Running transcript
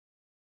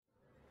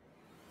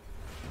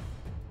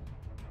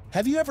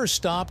Have you ever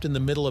stopped in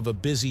the middle of a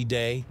busy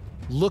day,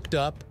 looked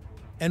up,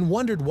 and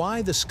wondered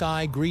why the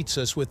sky greets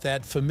us with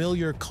that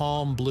familiar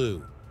calm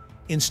blue,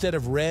 instead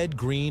of red,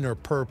 green, or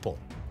purple?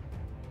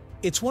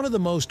 It's one of the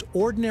most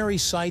ordinary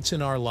sights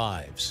in our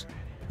lives,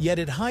 yet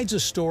it hides a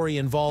story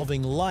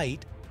involving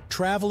light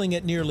traveling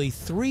at nearly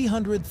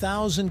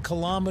 300,000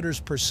 kilometers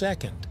per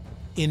second,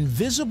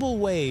 invisible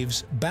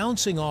waves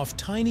bouncing off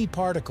tiny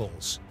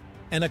particles,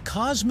 and a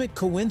cosmic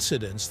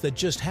coincidence that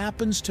just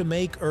happens to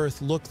make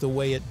Earth look the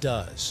way it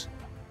does.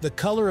 The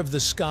color of the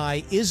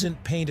sky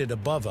isn't painted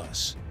above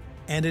us,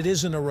 and it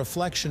isn't a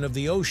reflection of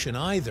the ocean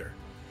either,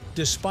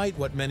 despite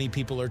what many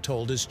people are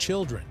told as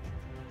children.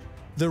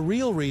 The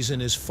real reason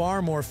is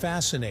far more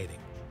fascinating,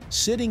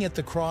 sitting at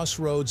the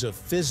crossroads of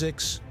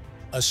physics,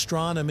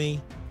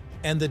 astronomy,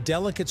 and the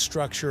delicate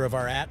structure of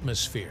our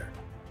atmosphere.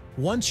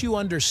 Once you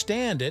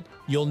understand it,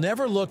 you'll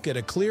never look at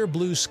a clear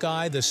blue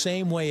sky the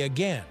same way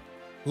again.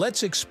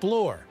 Let's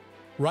explore,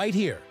 right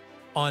here,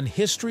 on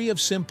History of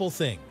Simple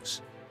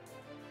Things.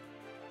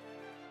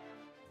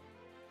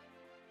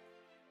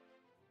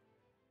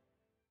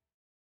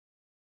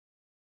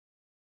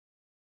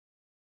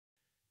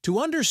 To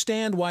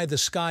understand why the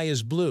sky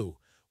is blue,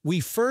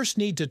 we first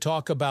need to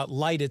talk about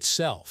light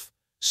itself.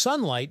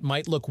 Sunlight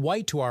might look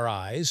white to our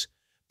eyes,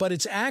 but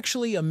it's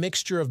actually a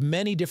mixture of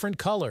many different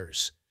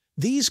colors.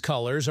 These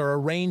colors are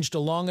arranged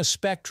along a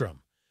spectrum,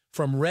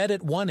 from red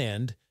at one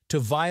end to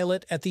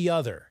violet at the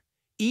other.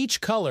 Each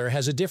color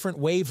has a different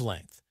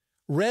wavelength.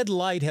 Red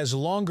light has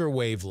longer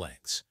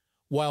wavelengths,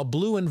 while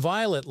blue and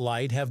violet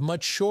light have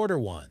much shorter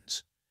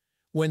ones.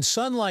 When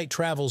sunlight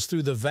travels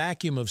through the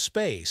vacuum of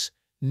space,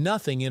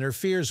 nothing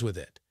interferes with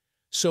it,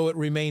 so it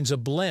remains a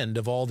blend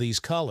of all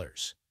these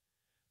colors.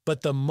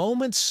 But the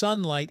moment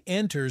sunlight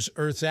enters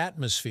Earth's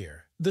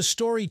atmosphere, the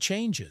story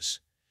changes.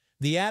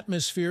 The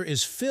atmosphere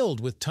is filled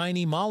with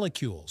tiny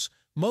molecules,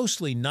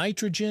 mostly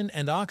nitrogen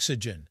and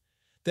oxygen,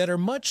 that are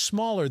much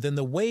smaller than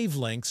the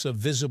wavelengths of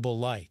visible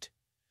light.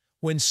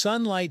 When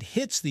sunlight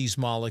hits these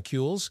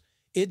molecules,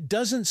 it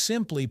doesn't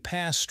simply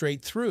pass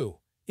straight through.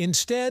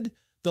 Instead,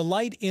 the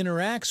light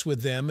interacts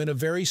with them in a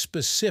very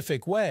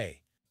specific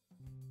way.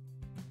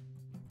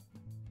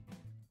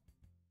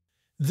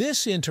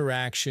 This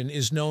interaction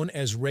is known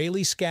as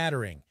Rayleigh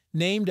scattering,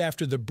 named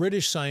after the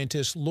British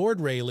scientist Lord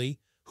Rayleigh,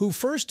 who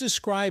first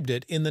described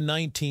it in the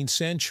 19th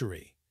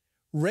century.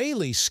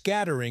 Rayleigh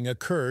scattering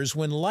occurs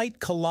when light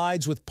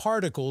collides with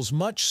particles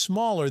much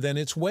smaller than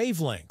its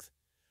wavelength.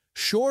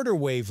 Shorter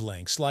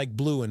wavelengths, like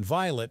blue and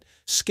violet,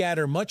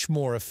 scatter much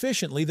more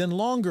efficiently than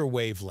longer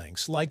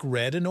wavelengths, like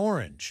red and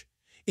orange.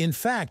 In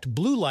fact,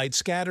 blue light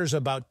scatters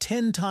about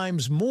 10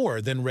 times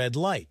more than red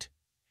light.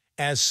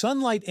 As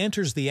sunlight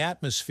enters the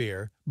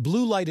atmosphere,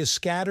 blue light is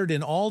scattered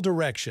in all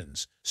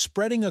directions,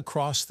 spreading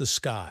across the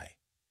sky.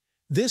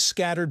 This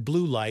scattered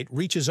blue light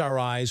reaches our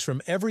eyes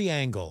from every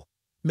angle,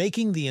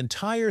 making the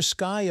entire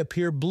sky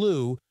appear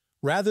blue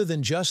rather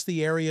than just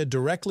the area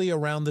directly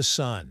around the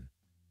sun.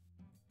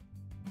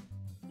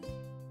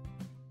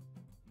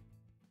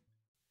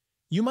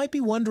 You might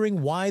be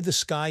wondering why the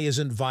sky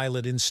isn't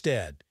violet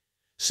instead,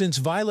 since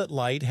violet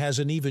light has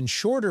an even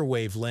shorter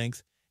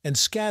wavelength and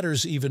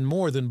scatters even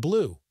more than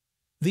blue.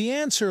 The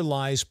answer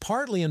lies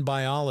partly in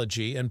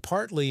biology and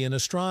partly in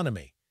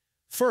astronomy.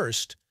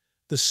 First,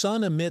 the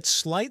sun emits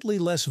slightly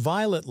less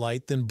violet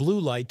light than blue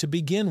light to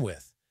begin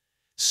with.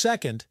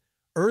 Second,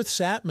 Earth's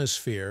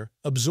atmosphere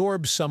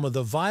absorbs some of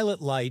the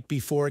violet light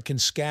before it can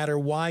scatter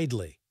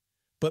widely.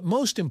 But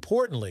most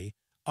importantly,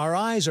 our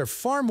eyes are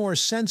far more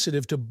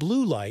sensitive to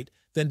blue light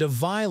than to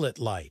violet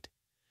light.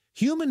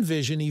 Human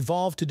vision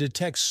evolved to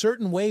detect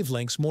certain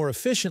wavelengths more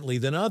efficiently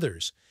than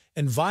others,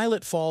 and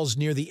violet falls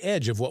near the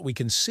edge of what we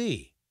can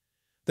see.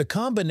 The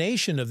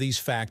combination of these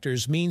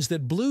factors means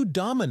that blue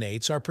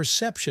dominates our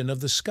perception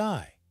of the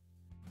sky.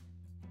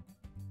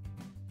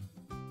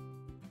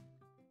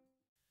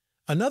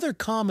 Another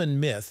common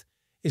myth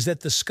is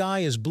that the sky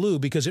is blue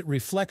because it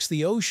reflects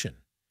the ocean.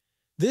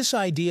 This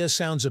idea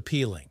sounds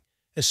appealing,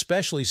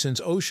 especially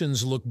since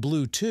oceans look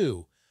blue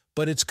too,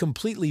 but it's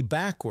completely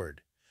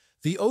backward.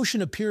 The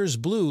ocean appears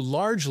blue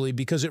largely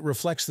because it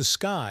reflects the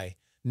sky,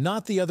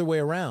 not the other way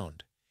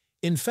around.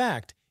 In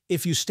fact,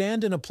 if you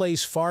stand in a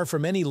place far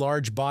from any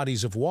large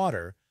bodies of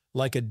water,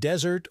 like a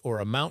desert or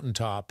a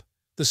mountaintop,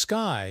 the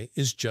sky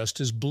is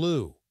just as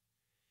blue.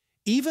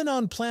 Even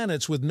on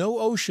planets with no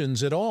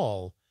oceans at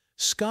all,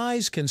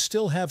 skies can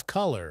still have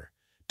color,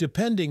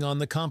 depending on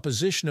the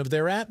composition of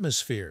their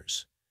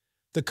atmospheres.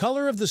 The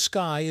color of the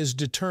sky is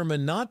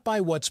determined not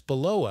by what's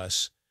below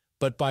us,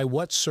 but by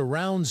what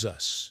surrounds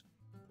us.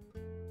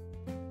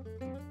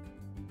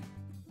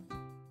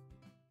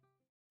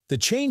 The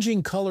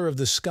changing color of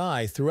the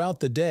sky throughout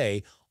the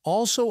day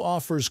also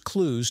offers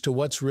clues to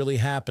what's really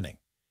happening.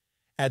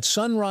 At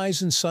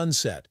sunrise and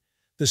sunset,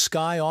 the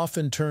sky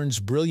often turns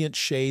brilliant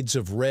shades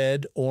of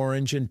red,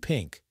 orange, and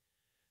pink.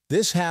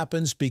 This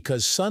happens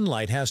because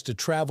sunlight has to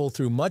travel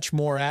through much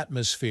more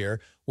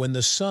atmosphere when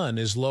the sun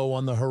is low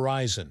on the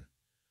horizon.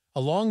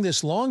 Along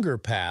this longer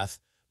path,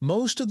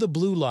 most of the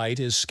blue light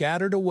is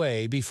scattered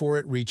away before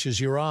it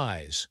reaches your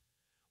eyes.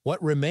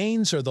 What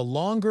remains are the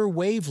longer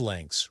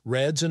wavelengths,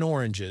 reds and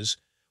oranges,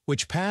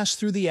 which pass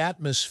through the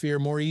atmosphere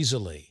more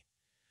easily.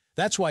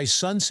 That's why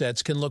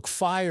sunsets can look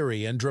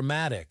fiery and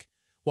dramatic,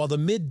 while the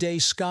midday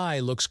sky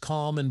looks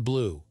calm and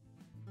blue.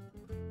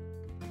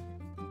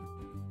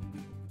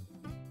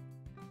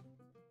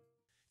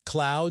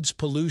 Clouds,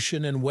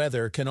 pollution, and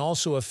weather can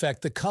also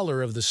affect the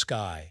color of the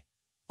sky.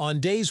 On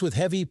days with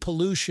heavy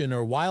pollution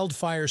or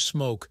wildfire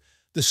smoke,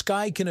 the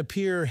sky can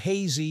appear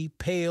hazy,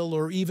 pale,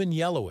 or even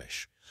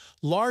yellowish.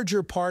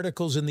 Larger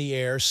particles in the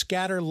air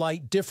scatter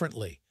light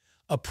differently,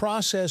 a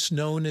process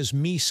known as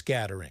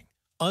me-scattering.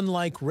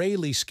 Unlike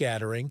Rayleigh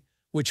scattering,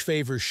 which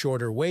favors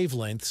shorter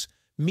wavelengths,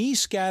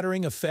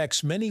 me-scattering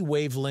affects many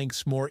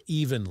wavelengths more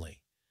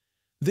evenly.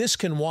 This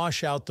can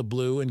wash out the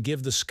blue and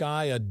give the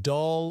sky a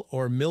dull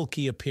or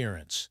milky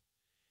appearance.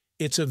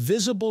 It's a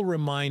visible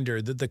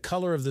reminder that the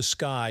color of the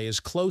sky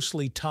is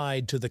closely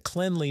tied to the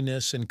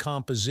cleanliness and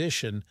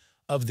composition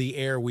of the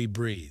air we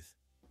breathe.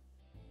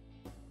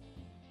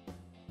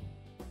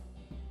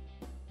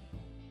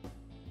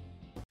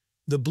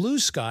 The blue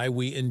sky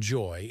we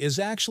enjoy is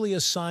actually a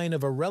sign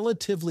of a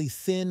relatively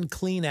thin,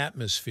 clean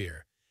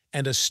atmosphere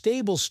and a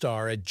stable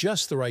star at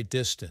just the right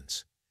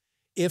distance.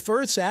 If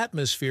Earth's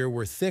atmosphere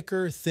were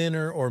thicker,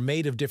 thinner, or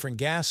made of different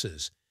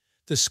gases,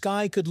 the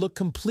sky could look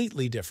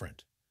completely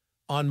different.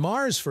 On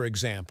Mars, for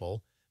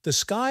example, the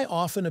sky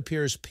often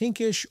appears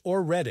pinkish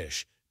or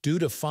reddish due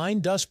to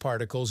fine dust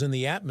particles in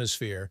the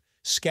atmosphere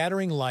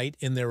scattering light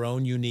in their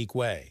own unique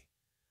way.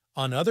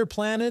 On other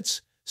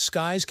planets,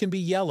 skies can be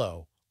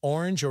yellow,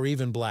 orange, or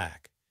even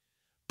black.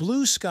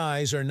 Blue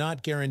skies are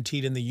not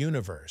guaranteed in the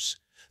universe.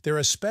 They're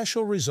a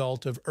special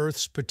result of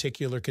Earth's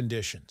particular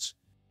conditions.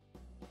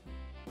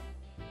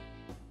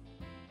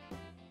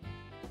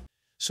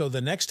 So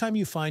the next time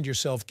you find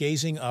yourself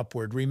gazing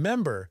upward,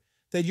 remember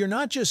that you're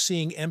not just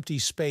seeing empty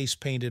space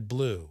painted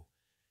blue.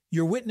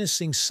 You're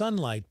witnessing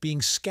sunlight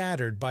being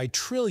scattered by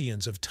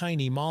trillions of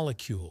tiny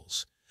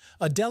molecules,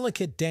 a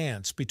delicate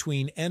dance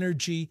between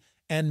energy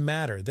and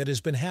matter that has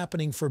been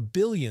happening for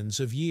billions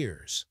of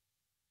years.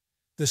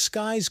 The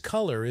sky's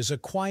color is a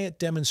quiet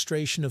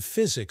demonstration of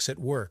physics at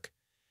work,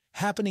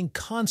 happening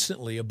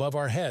constantly above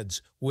our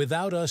heads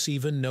without us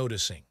even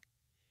noticing.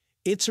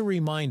 It's a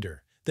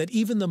reminder that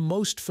even the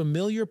most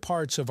familiar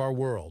parts of our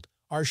world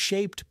are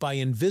shaped by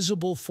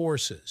invisible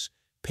forces,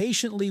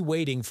 patiently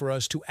waiting for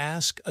us to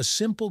ask a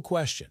simple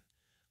question,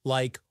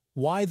 like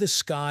why the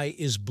sky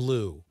is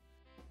blue.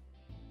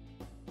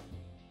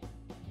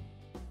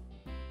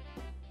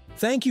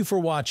 Thank you for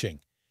watching.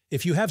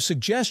 If you have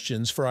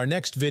suggestions for our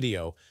next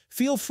video,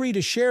 feel free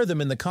to share them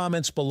in the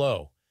comments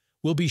below.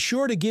 We'll be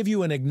sure to give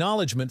you an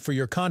acknowledgement for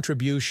your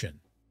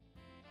contribution.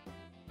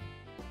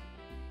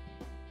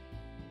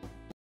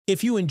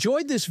 If you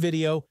enjoyed this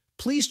video,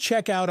 please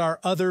check out our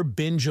other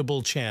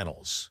bingeable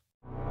channels.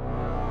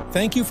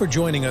 Thank you for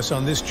joining us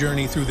on this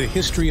journey through the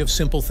history of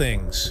simple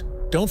things.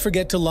 Don't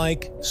forget to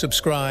like,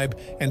 subscribe,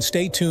 and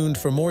stay tuned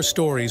for more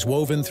stories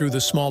woven through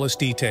the smallest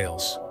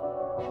details.